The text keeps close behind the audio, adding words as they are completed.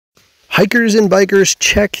Hikers and bikers,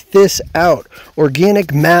 check this out.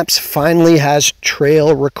 Organic Maps finally has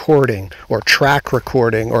trail recording or track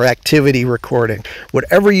recording or activity recording,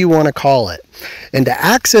 whatever you want to call it. And to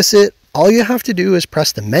access it, all you have to do is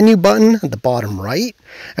press the menu button at the bottom right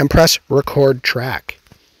and press record track.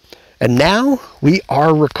 And now we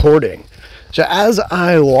are recording. So as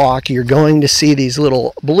I walk, you're going to see these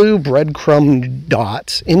little blue breadcrumb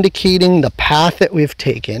dots indicating the path that we've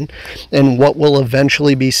taken and what will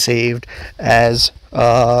eventually be saved as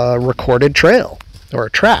a recorded trail or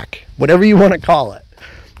a track, whatever you want to call it.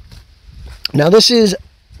 Now this is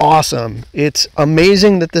awesome. It's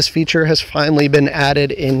amazing that this feature has finally been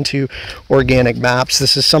added into Organic Maps.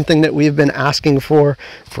 This is something that we've been asking for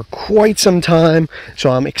quite some time. So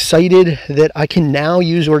I'm excited that I can now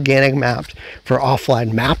use Organic Maps for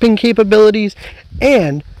offline mapping capabilities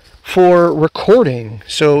and for recording.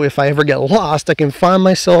 So if I ever get lost, I can find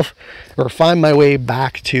myself or find my way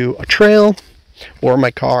back to a trail or my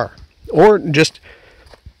car, or just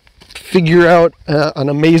figure out an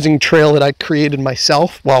amazing trail that I created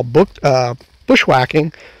myself while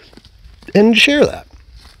bushwhacking and share that.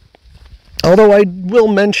 Although I will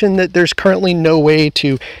mention that there's currently no way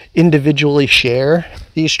to individually share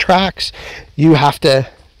these tracks. You have to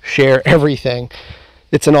share everything.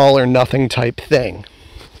 It's an all or nothing type thing.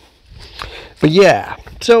 But yeah,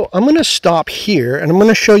 so I'm going to stop here and I'm going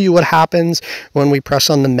to show you what happens when we press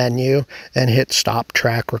on the menu and hit stop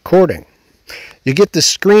track recording. You get the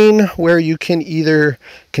screen where you can either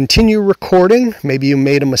continue recording, maybe you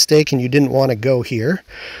made a mistake and you didn't want to go here,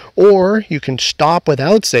 or you can stop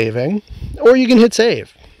without saving, or you can hit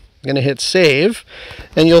save. I'm going to hit save,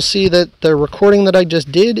 and you'll see that the recording that I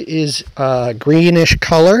just did is greenish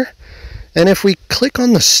color. And if we click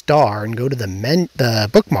on the star and go to the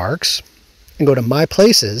bookmarks and go to My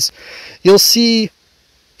Places, you'll see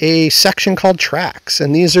a section called tracks,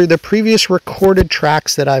 and these are the previous recorded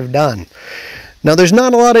tracks that I've done. Now there's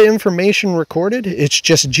not a lot of information recorded, it's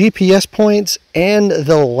just GPS points and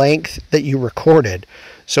the length that you recorded.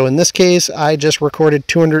 So in this case I just recorded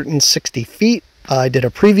 260 feet. I did a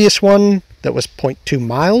previous one that was 0.2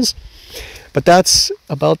 miles, but that's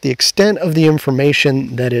about the extent of the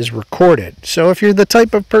information that is recorded. So if you're the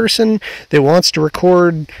type of person that wants to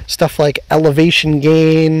record stuff like elevation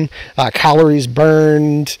gain, calories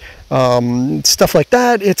burned, stuff like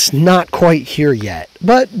that, it's not quite here yet.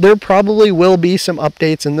 But there probably will be some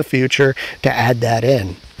updates in the future to add that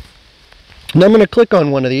in. Now I'm going to click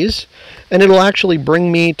on one of these and it'll actually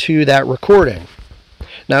bring me to that recording.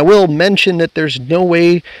 Now I will mention that there's no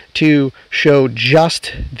way to show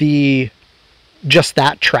just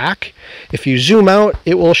that track. If you zoom out,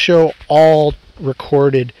 it will show all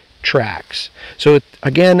recorded tracks. So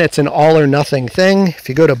again, it's an all or nothing thing. If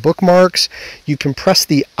you go to bookmarks, you can press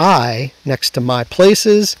the I next to My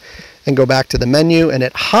Places and go back to the menu and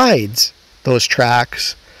it hides those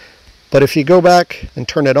tracks. But if you go back and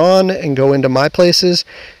turn it on and go into My Places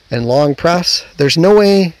and long press, there's no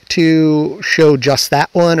way to show just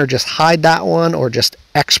that one or just hide that one or just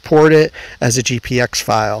export it as a GPX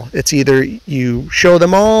file. It's either you show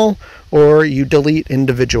them all or you delete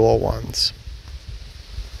individual ones.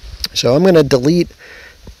 So I'm going to delete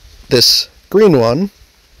this green one.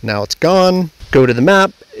 Now it's gone. Go to the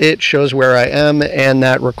map. It shows where I am and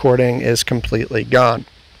that recording is completely gone.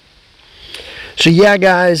 So yeah,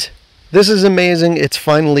 guys, this is amazing. It's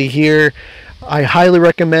finally here. I highly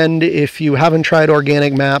recommend, if you haven't tried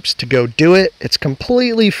Organic Maps, to go do it. It's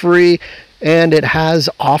completely free and it has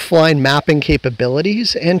offline mapping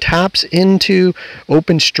capabilities and taps into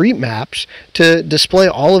OpenStreetMaps to display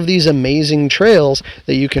all of these amazing trails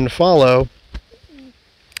that you can follow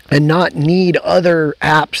and not need other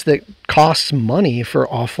apps that cost money for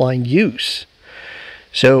offline use.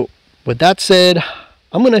 So with that said,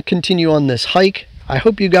 I'm going to continue on this hike. I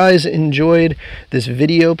hope you guys enjoyed this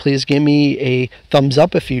video. Please give me a thumbs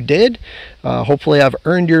up if you did. Hopefully I've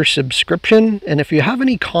earned your subscription. And if you have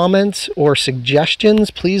any comments or suggestions,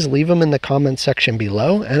 please leave them in the comment section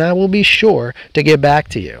below and I will be sure to get back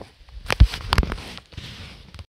to you.